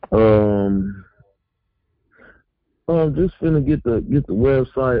 Just finna get the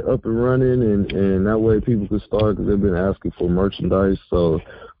website up and running, and that way people can start, because they've been asking for merchandise. So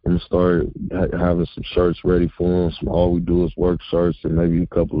I'm gonna start having some shirts ready for them. Some All We Do Is Work shirts, and maybe a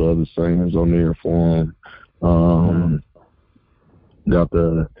couple of other sayings on there for them. Got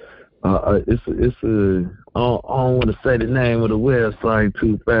the I don't want to say the name of the website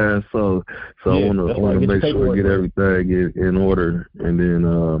too fast, so I want to make sure I get everything in order, and then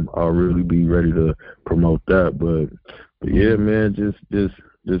I'll really be ready to promote that. But yeah, man, just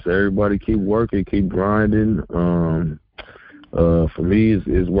everybody keep working, keep grinding. For me,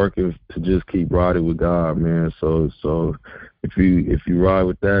 it's working to just keep riding with God, man. So if you ride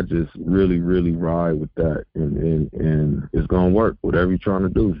with that, just really ride with that, and it's gonna work. Whatever you're trying to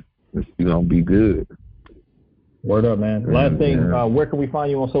do, you're gonna be good. Word up, man. Last thing, where can we find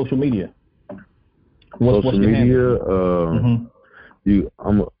you on social media? Social media,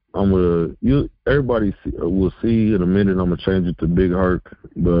 everybody will see in a minute. I'm gonna change it to Big Herc,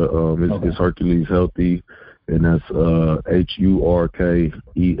 but it's Hercules Healthy, and that's HURKELES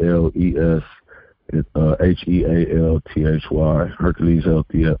HEALTHY, Hercules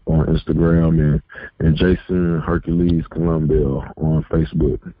Healthy on Instagram, and Jason Hercules Columbia on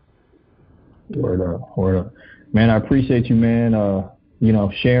Facebook. Word up. Man, I appreciate you, man.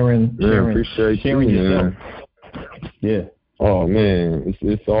 Sharing appreciate sharing you, yourself. Man. Yeah. Oh man,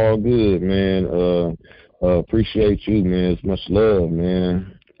 it's all good, man. Appreciate you, man. It's much love,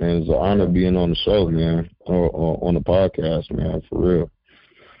 man. And it's an honor being on the show, man, or on the podcast, man, for real.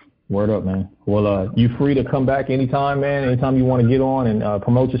 Word up, man. Well, you free to come back anytime, man. Anytime you want to get on and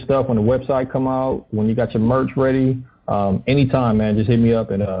promote your stuff when the website come out, when you got your merch ready. Anytime, man. Just hit me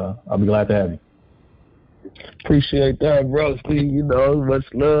up, and I'll be glad to have you. Appreciate that, bro. See, much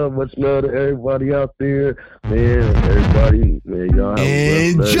love to everybody out there, man. Everybody, man, y'all have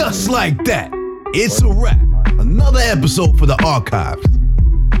and a just like that, it's a wrap. Another episode for the archives.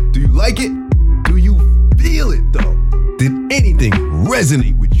 Do you like it? Do you feel it, though? Did anything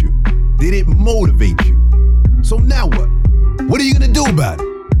resonate with you? Did it motivate you? So now what? What are you gonna do about it?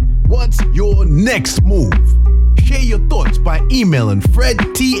 What's your next move? Share your thoughts by emailing Fred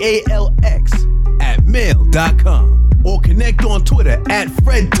TALX@mail.com or connect on Twitter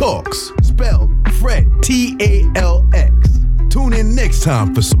 @Fred Talks, spelled Fred TALX. Tune in next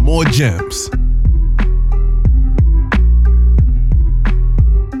time for some more gems.